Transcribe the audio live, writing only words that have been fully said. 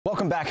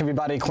Welcome back,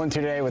 everybody. Clint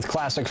here today with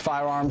Classic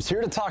Firearms, here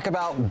to talk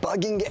about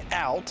bugging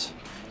out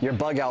your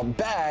bug out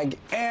bag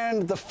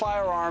and the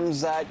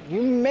firearms that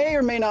you may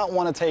or may not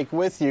want to take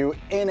with you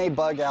in a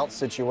bug out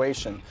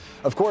situation.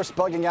 Of course,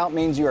 bugging out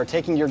means you are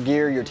taking your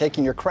gear, you're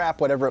taking your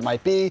crap, whatever it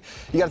might be.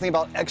 You got to think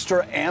about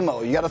extra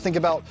ammo. You got to think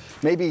about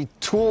maybe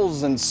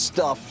tools and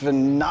stuff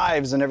and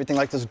knives and everything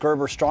like this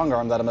Gerber Strong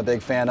Arm that I'm a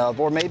big fan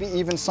of, or maybe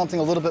even something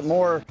a little bit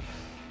more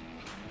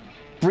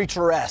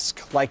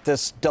Breacher-esque, like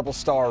this Double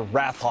Star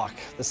Wrathhawk.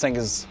 This thing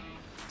is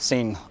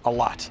seen a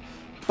lot,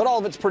 but all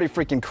of it's pretty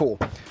freaking cool.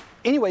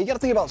 Anyway, you got to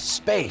think about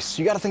space.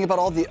 You got to think about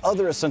all the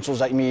other essentials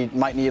that you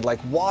might need, like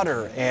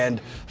water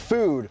and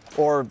food,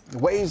 or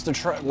ways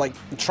to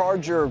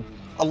charge your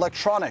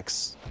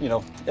electronics, you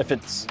know, if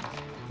it's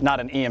not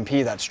an EMP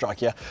that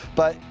struck you.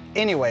 But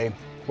anyway,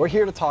 we're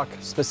here to talk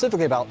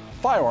specifically about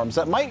firearms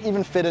that might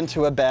even fit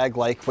into a bag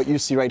like what you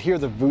see right here,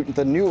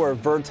 the newer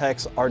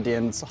Vertx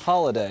Ardennes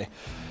Holiday.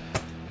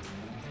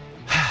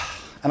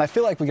 And I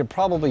feel like we could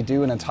probably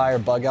do an entire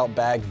bug out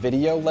bag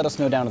video. Let us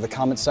know down in the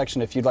comments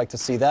section if you'd like to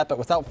see that. But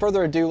without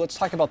further ado, let's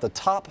talk about the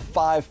top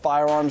 5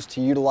 firearms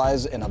to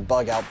utilize in a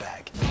bug out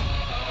bag.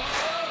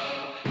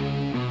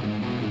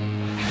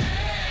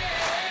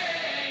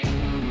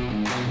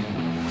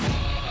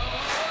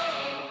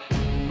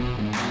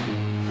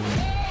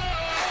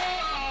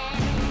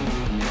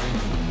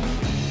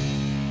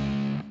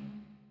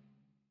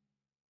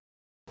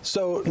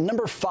 So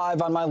number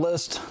 5 on my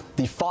list,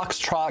 the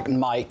Foxtrot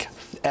Mike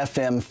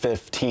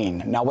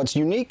FM15. Now what's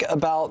unique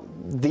about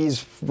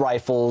these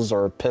rifles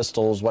or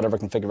pistols, whatever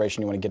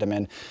configuration you want to get them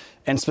in,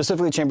 and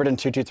specifically chambered in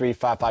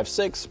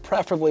 223-556,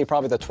 preferably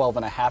probably the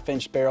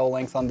 12.5-inch barrel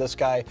length on this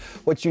guy.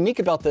 What's unique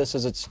about this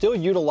is it's still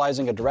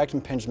utilizing a direct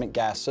impingement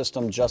gas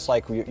system just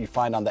like you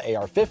find on the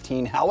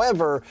AR-15.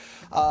 However,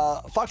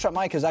 Foxtrot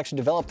Mike has actually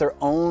developed their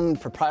own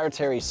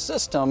proprietary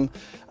system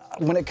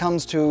when it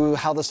comes to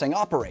how this thing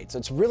operates.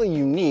 It's really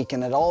unique,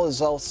 and it all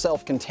is all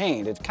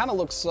self-contained. It kind of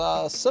looks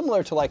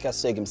similar to like a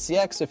SIG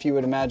MCX, if you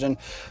would imagine,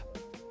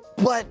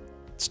 but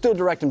still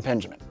direct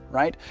impingement,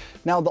 right?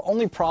 Now, the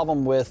only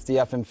problem with the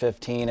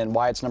FM15 and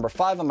why it's number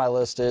 5 on my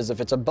list is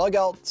if it's a bug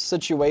out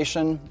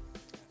situation,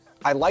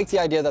 I like the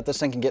idea that this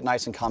thing can get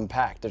nice and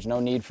compact. There's no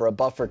need for a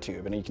buffer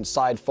tube, and you can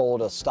side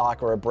fold a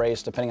stock or a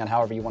brace depending on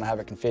however you want to have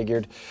it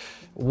configured,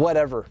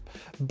 whatever.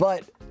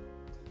 But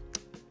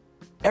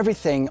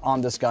everything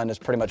on this gun is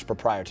pretty much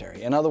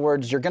proprietary. In other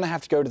words, you're going to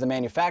have to go to the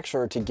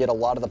manufacturer to get a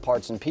lot of the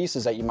parts and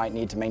pieces that you might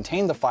need to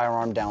maintain the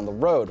firearm down the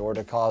road, or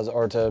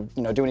to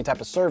do any type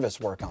of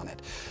service work on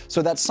it.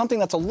 So that's something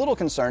that's a little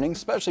concerning,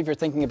 especially if you're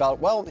thinking about,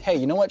 well, hey,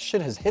 you know what,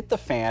 shit has hit the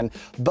fan,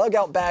 bug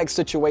out bag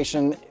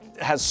situation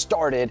has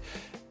started,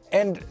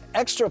 and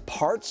extra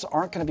parts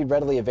aren't going to be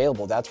readily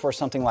available. That's where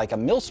something like a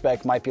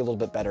mil-spec might be a little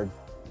bit better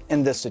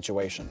in this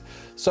situation.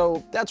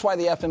 So that's why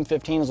the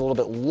FM15 is a little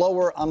bit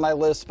lower on my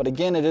list, but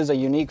again, it is a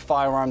unique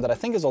firearm that I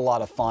think is a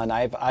lot of fun.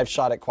 I've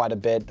shot it quite a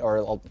bit,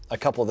 or a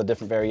couple of the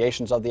different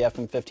variations of the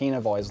FM15.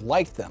 I've always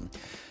liked them.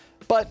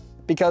 But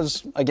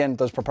because, again,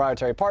 those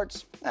proprietary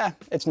parts,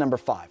 it's number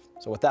 5.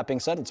 So with that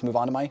being said, let's move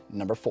on to my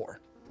number 4.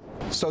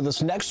 So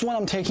this next one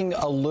I'm taking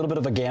a little bit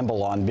of a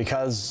gamble on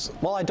because,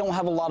 well, I don't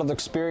have a lot of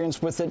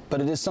experience with it,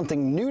 but it is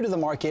something new to the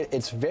market.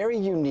 It's very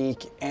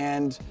unique,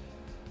 and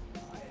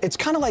it's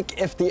kind of like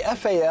if the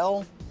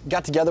FAL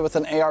got together with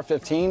an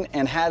AR-15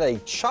 and had a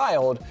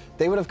child,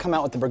 they would have come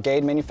out with the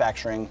Brigade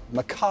Manufacturing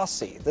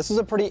McCossie. This is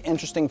a pretty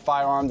interesting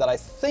firearm that I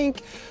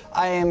think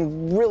I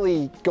am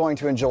really going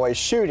to enjoy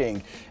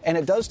shooting. And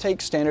it does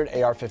take standard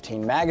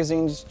AR-15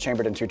 magazines,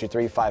 chambered in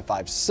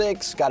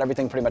 223-556, got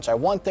everything pretty much I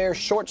want there,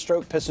 short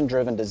stroke piston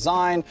driven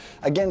design,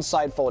 again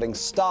side folding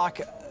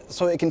stock,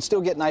 so it can still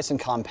get nice and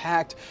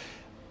compact.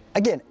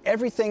 Again,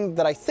 everything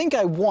that I think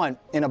I want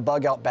in a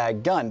bug out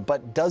bag gun,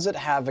 but does it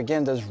have,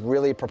 again, those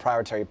really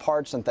proprietary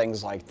parts and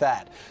things like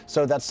that?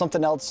 So that's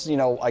something else, you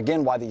know,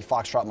 again, why the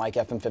Foxtrot Mike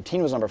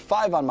FM15 was number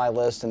 5 on my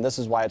list, and this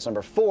is why it's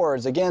number 4,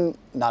 is again,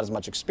 not as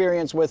much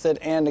experience with it,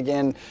 and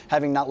again,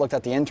 having not looked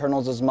at the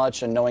internals as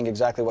much and knowing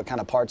exactly what kind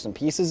of parts and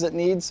pieces it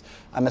needs,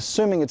 I'm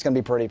assuming it's going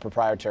to be pretty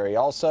proprietary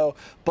also,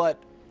 but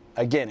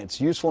again, its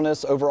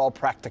usefulness, overall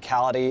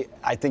practicality,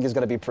 I think is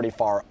going to be pretty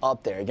far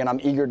up there. Again, I'm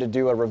eager to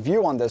do a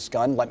review on this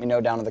gun. Let me know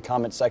down in the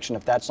comment section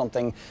if that's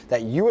something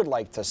that you would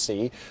like to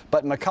see.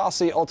 But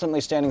McCossie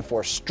ultimately standing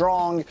for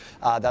strong.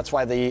 That's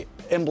why the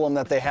emblem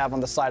that they have on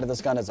the side of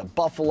this gun is a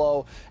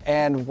buffalo,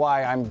 and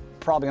why I'm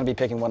probably going to be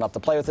picking one up to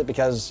play with it,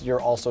 because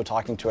you're also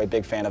talking to a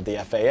big fan of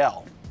the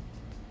FAL.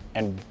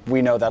 And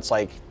we know that's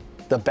like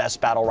the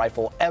best battle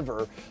rifle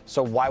ever,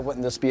 so why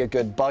wouldn't this be a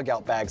good bug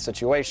out bag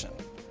situation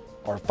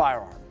or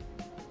firearm?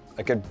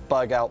 A good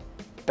bug out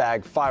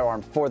bag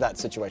firearm for that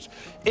situation.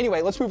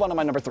 Anyway, let's move on to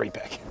my number 3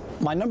 pick.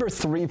 My number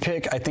 3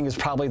 pick, I think, is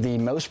probably the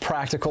most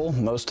practical,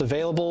 most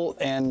available,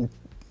 and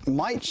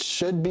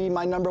should be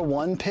my number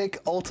 1 pick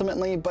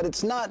ultimately, but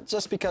it's not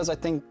just because I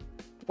think,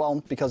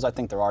 well, because I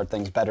think there are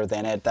things better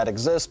than it that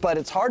exist, but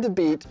it's hard to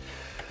beat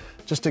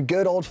just a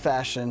good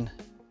old-fashioned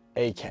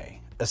AK.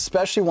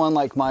 especially one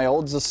like my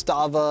old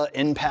Zastava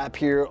NPAP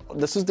here.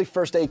 This is the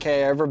first AK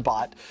I ever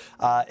bought.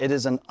 It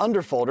is an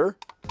underfolder,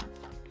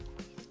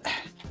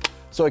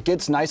 so it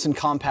gets nice and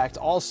compact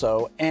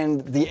also,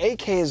 and the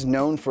AK is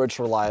known for its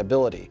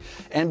reliability.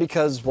 And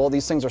because, well,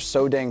 these things are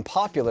so dang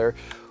popular,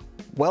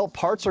 well,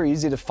 parts are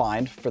easy to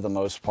find for the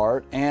most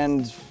part,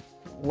 and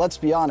let's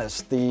be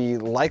honest, the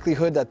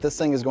likelihood that this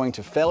thing is going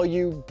to fail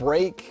you,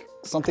 break,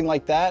 something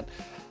like that,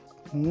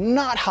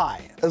 not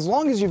high, as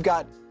long as you've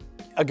got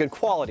a good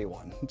quality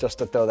one, just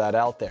to throw that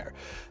out there.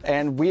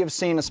 And we have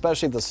seen,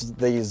 especially the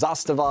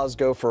Zastavas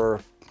go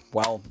for,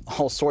 well,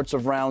 all sorts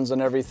of rounds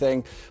and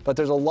everything, but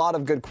there's a lot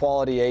of good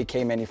quality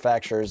AK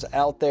manufacturers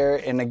out there,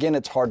 and again,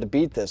 it's hard to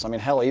beat this. I mean,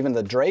 hell, even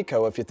the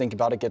Draco, if you think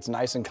about it, gets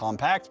nice and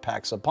compact,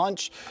 packs a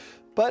punch,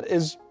 but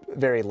is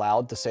very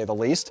loud, to say the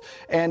least,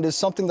 and is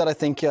something that I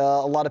think a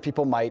lot of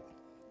people might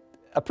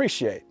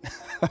appreciate.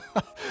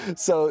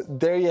 So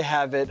there you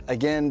have it.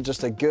 Again,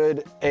 just a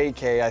good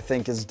AK, I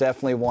think, is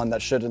definitely one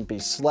that shouldn't be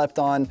slept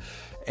on.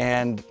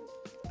 And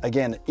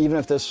again, even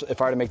if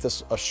I were to make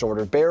this a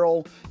shorter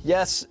barrel,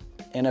 yes,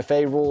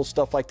 NFA rules,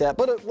 stuff like that,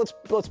 but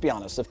let's be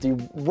honest, if the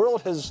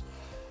world is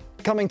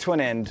coming to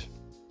an end,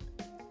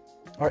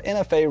 are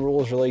NFA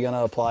rules really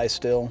gonna apply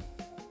still?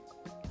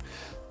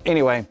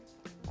 Anyway,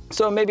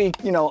 so maybe,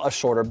 you know, a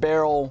shorter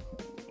barrel,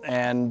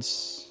 and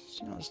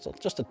you know,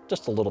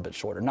 just a little bit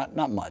shorter,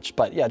 not much,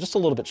 but yeah, just a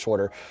little bit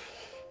shorter.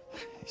 You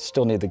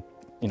still need the,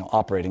 you know,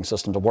 operating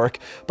system to work,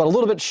 but a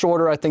little bit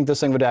shorter. I think this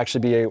thing would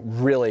actually be a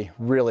really,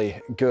 really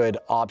good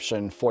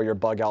option for your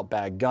bug out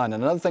bag gun.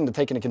 And another thing to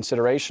take into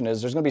consideration is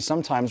there's going to be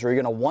some times where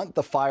you're going to want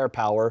the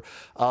firepower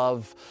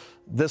of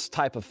this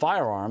type of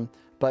firearm,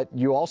 but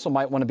you also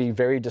might want to be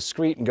very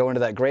discreet and go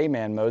into that gray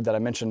man mode that I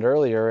mentioned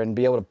earlier and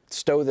be able to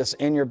stow this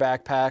in your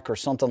backpack or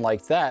something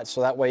like that, so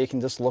that way you can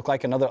just look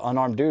like another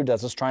unarmed dude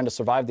that's just trying to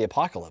survive the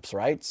apocalypse,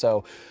 right?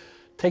 So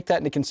take that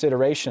into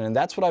consideration, and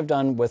that's what I've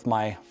done with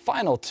my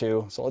final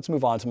two. So let's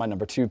move on to my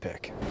number 2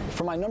 pick.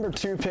 For my number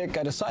 2 pick,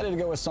 I decided to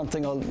go with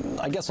something,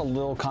 I guess, a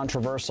little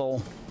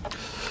controversial.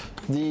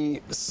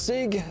 The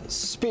SIG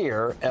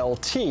Spear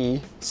LT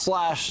 /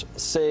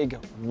 SIG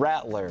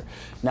Rattler.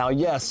 Now,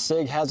 yes,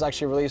 SIG has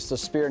actually released a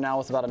Spear now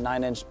with about a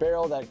 9-inch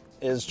barrel that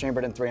is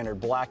chambered in 300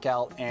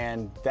 blackout,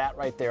 and that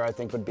right there I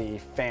think would be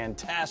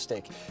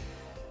fantastic.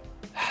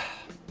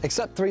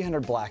 Except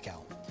 300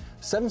 blackout.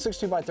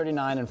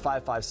 7.62x39 and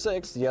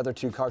 5.56, the other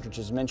 2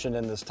 cartridges mentioned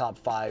in this top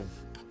 5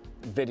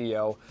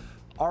 video,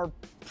 are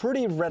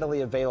pretty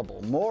readily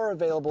available, more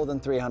available than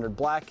 300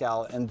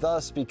 blackout, and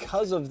thus,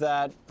 because of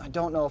that, I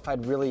don't know if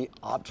I'd really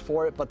opt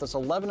for it, but this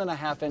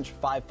 11.5-inch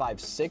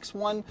 5.56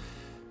 one,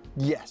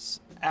 yes,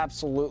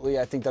 absolutely,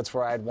 I think that's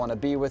where I'd want to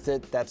be with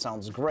it. That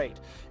sounds great.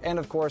 And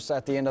of course,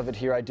 at the end of it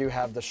here, I do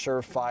have the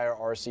Surefire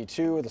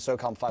RC2, the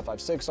SOCOM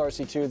 5.56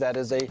 RC2. That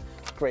is a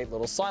great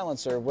little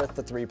silencer with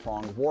the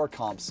 3-pronged war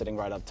comp sitting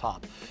right up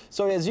top.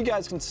 So as you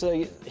guys can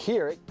see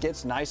here, it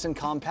gets nice and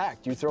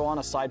compact. You throw on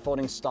a side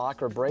folding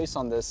stock or brace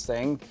on this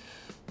thing,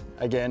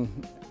 again,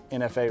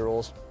 NFA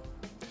rules,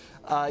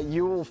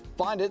 you will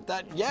find it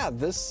that, yeah,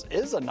 this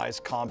is a nice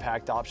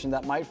compact option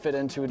that might fit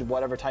into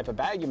whatever type of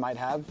bag you might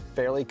have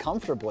fairly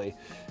comfortably.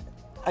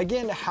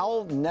 Again,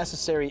 how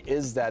necessary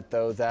is that,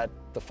 though, that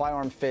the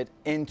firearm fit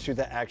into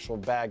the actual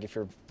bag if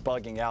you're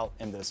bugging out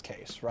in this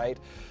case, right?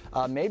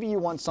 Maybe you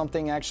want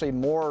something actually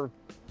more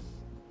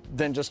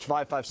than just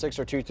 5.56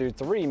 or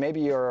 2.23. Maybe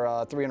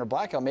you're 300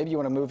 blackout. Maybe you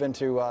want to move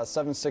into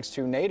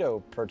 7.62 NATO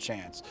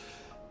perchance.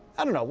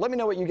 I don't know. Let me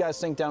know what you guys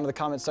think down in the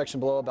comment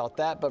section below about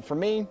that. But for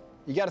me,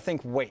 you got to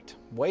think weight.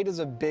 Weight is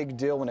a big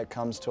deal when it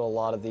comes to a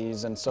lot of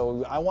these, and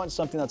so I want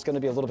something that's going to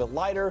be a little bit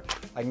lighter,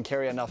 I can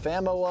carry enough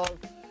ammo of,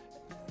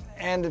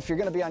 and if you're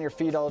going to be on your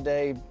feet all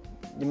day,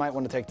 you might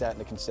want to take that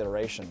into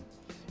consideration.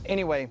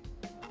 Anyway,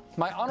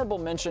 my honorable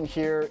mention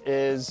here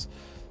is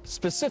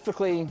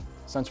specifically,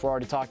 since we're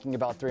already talking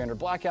about 300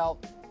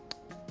 blackout,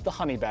 the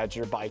Honey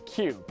Badger by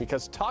Q,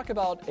 because talk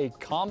about a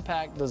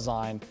compact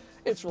design.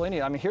 It's really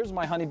neat. I mean, here's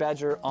my Honey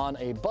Badger on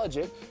a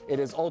budget. It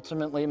is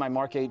ultimately my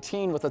Mark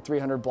 18 with a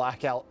 300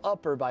 blackout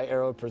upper by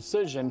Aero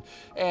Precision,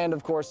 and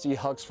of course the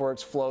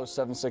Huxworks Flow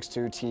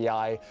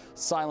 7.62 Ti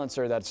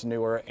silencer that's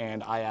newer,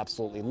 and I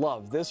absolutely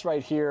love. This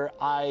right here,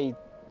 I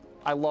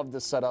love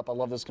this setup, I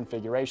love this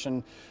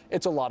configuration.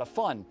 It's a lot of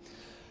fun.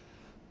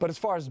 But as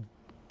far as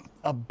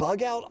a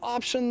bug out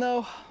option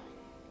though,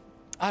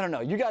 I don't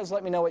know. You guys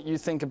let me know what you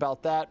think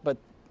about that, but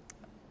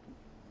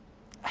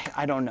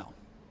I don't know.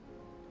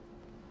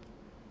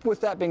 With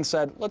that being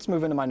said, let's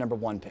move into my number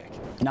 1 pick.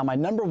 Now, my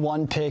number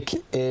 1 pick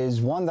is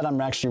one that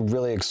I'm actually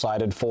really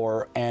excited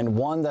for, and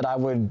one that I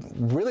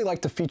would really like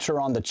to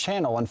feature on the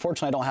channel.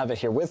 Unfortunately, I don't have it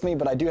here with me,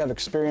 but I do have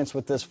experience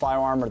with this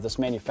firearm or this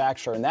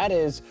manufacturer, and that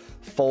is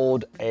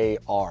Fold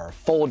AR.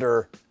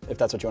 Folder, if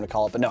that's what you want to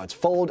call it, but no, it's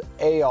Fold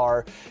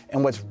AR.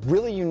 And what's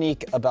really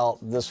unique about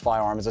this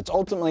firearm is it's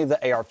ultimately the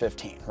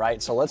AR-15,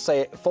 right? So let's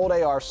say Fold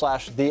AR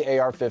 / the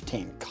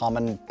AR-15.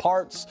 Common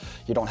parts,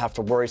 you don't have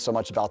to worry so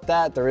much about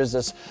that. There is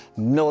this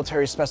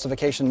military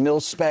specification,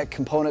 mil-spec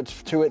component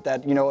to it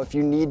that, you know, if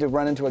you need to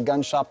run into a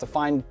gun shop to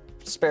find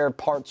spare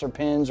parts or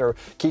pins or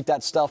keep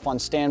that stuff on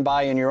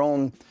standby in your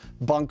own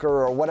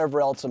bunker or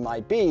whatever else it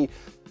might be,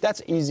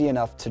 that's easy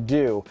enough to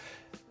do.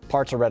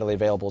 Parts are readily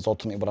available is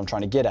ultimately what I'm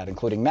trying to get at,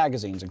 including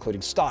magazines,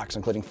 including stocks,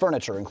 including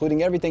furniture,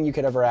 including everything you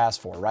could ever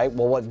ask for, right?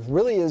 Well, what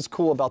really is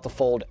cool about the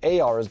Fold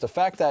AR is the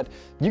fact that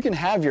you can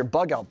have your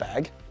bug out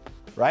bag,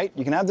 right?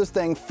 You can have this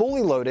thing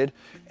fully loaded,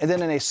 and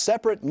then in a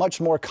separate, much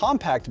more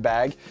compact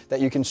bag that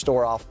you can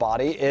store off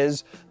body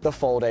is the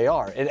Fold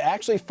AR. It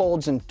actually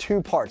folds in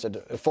two parts.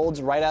 It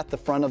folds right at the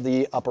front of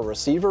the upper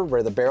receiver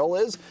where the barrel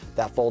is.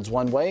 That folds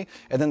one way,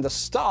 and then the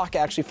stock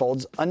actually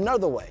folds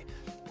another way.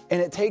 And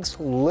it takes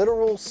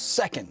literal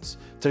seconds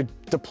to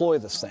deploy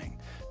this thing.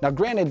 Now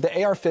granted, the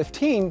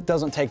AR-15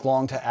 doesn't take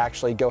long to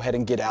actually go ahead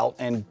and get out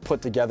and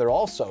put together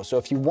also. So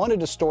if you wanted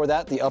to store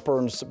that, the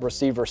upper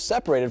receiver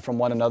separated from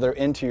one another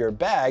into your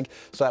bag,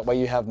 so that way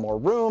you have more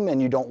room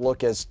and you don't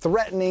look as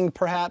threatening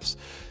perhaps,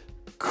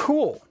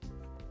 cool.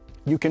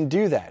 You can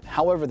do that.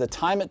 However, the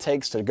time it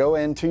takes to go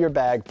into your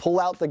bag, pull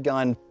out the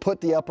gun,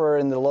 put the upper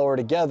and the lower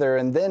together,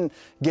 and then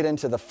get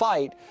into the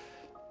fight,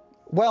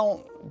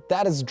 well,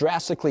 that is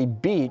drastically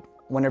beat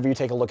whenever you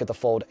take a look at the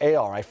Fold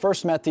AR. I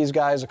first met these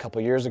guys a couple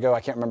years ago.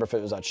 I can't remember if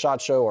it was at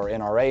SHOT Show or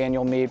NRA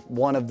annual meet,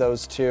 one of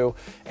those two.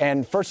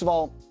 And first of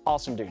all,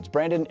 awesome dudes.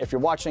 Brandon, if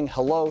you're watching,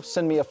 hello,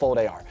 send me a Fold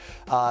AR.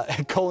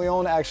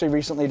 Coleon actually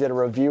recently did a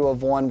review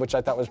of one, which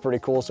I thought was pretty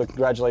cool, so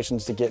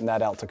congratulations to getting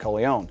that out to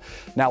Coleon.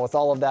 Now, with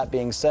all of that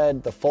being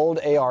said, the Fold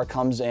AR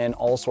comes in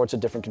all sorts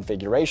of different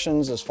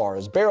configurations as far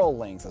as barrel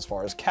length, as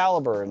far as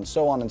caliber, and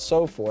so on and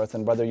so forth,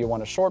 and whether you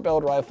want a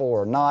short-barreled rifle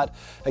or not.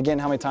 Again,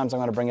 how many times I'm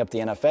going to bring up the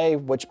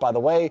NFA, which, by the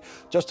way,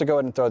 just to go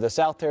ahead and throw this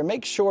out there,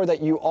 make sure that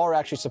you are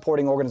actually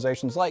supporting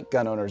organizations like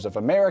Gun Owners of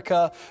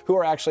America, who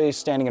are actually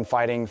standing and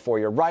fighting for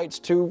your rights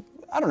to,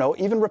 I don't know,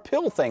 even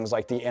repeal things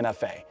like the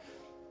NFA.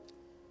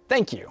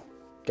 Thank you,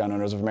 Gun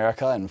Owners of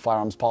America and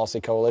Firearms Policy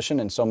Coalition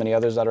and so many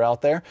others that are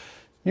out there.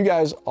 You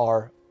guys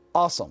are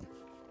awesome.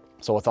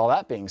 So with all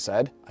that being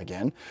said,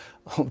 again,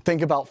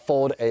 think about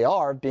Fold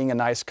AR being a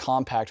nice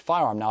compact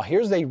firearm. Now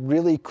here's a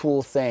really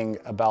cool thing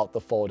about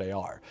the Fold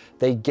AR.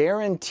 They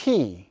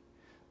guarantee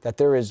that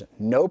there is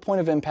no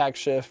point of impact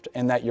shift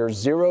and that your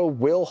zero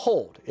will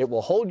hold. It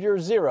will hold your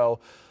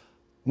zero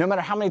no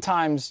matter how many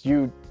times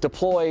you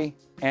deploy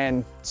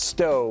and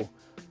stow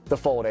the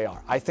Fold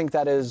AR. I think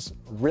that is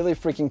really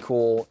freaking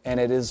cool, and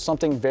it is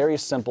something very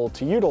simple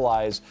to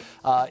utilize.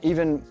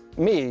 Even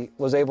me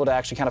was able to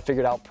actually kind of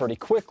figure it out pretty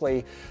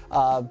quickly,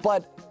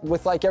 but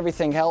with like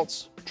everything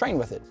else, train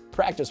with it,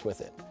 practice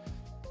with it.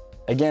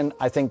 Again,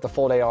 I think the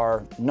Fold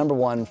AR, number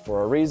one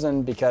for a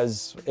reason,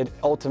 because it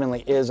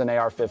ultimately is an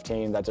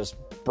AR-15 that just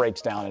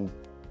breaks down in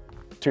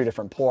two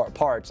different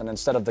parts, and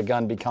instead of the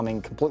gun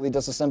becoming completely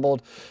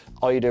disassembled,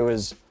 all you do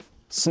is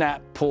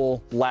snap,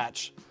 pull,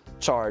 latch,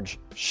 charge,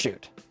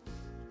 shoot.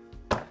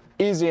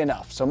 Easy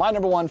enough. So my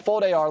number one,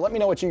 Fold AR. Let me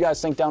know what you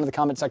guys think down in the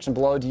comment section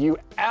below. Do you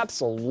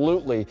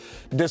absolutely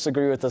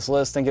disagree with this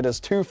list, think it is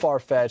too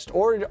far-fetched,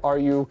 or are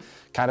you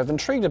kind of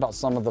intrigued about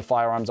some of the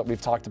firearms that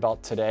we've talked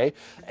about today?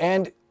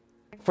 And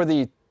for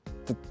the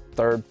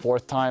third,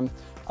 fourth time,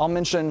 I'll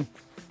mention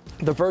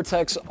the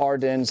Vertx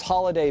Ardennes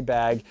holiday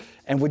bag.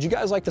 And would you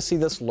guys like to see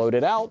this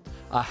loaded out?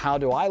 How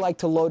do I like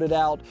to load it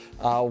out?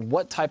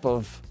 What type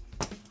of,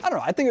 I don't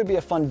know, I think it would be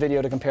a fun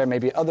video to compare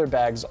maybe other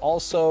bags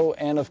also.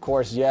 And of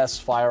course, yes,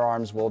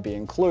 firearms will be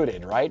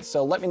included, right?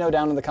 So let me know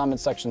down in the comment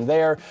section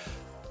there.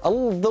 The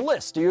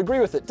list, do you agree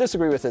with it,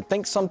 disagree with it,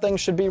 think some things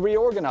should be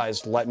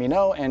reorganized? Let me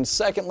know. And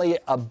secondly,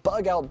 a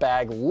bug out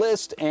bag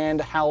list and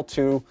how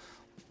to,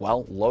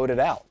 well, load it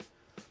out.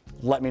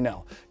 Let me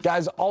know.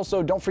 Guys,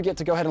 also don't forget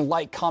to go ahead and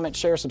like, comment,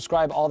 share,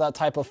 subscribe, all that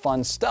type of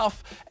fun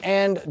stuff.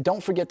 And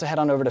don't forget to head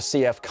on over to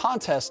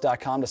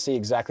cfcontest.com to see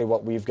exactly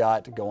what we've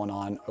got going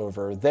on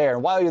over there.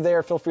 And while you're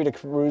there, feel free to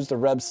peruse the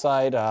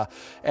website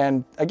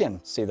and again,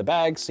 see the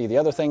bag, see the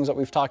other things that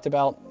we've talked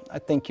about. I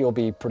think you'll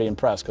be pretty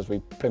impressed because we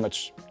pretty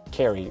much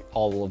carry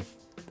all of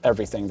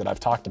everything that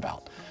I've talked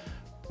about.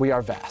 We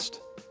are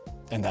vast,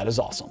 and that is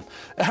awesome.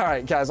 All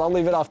right, guys, I'll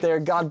leave it off there.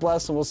 God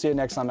bless, and we'll see you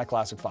next time at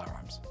Classic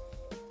Firearms.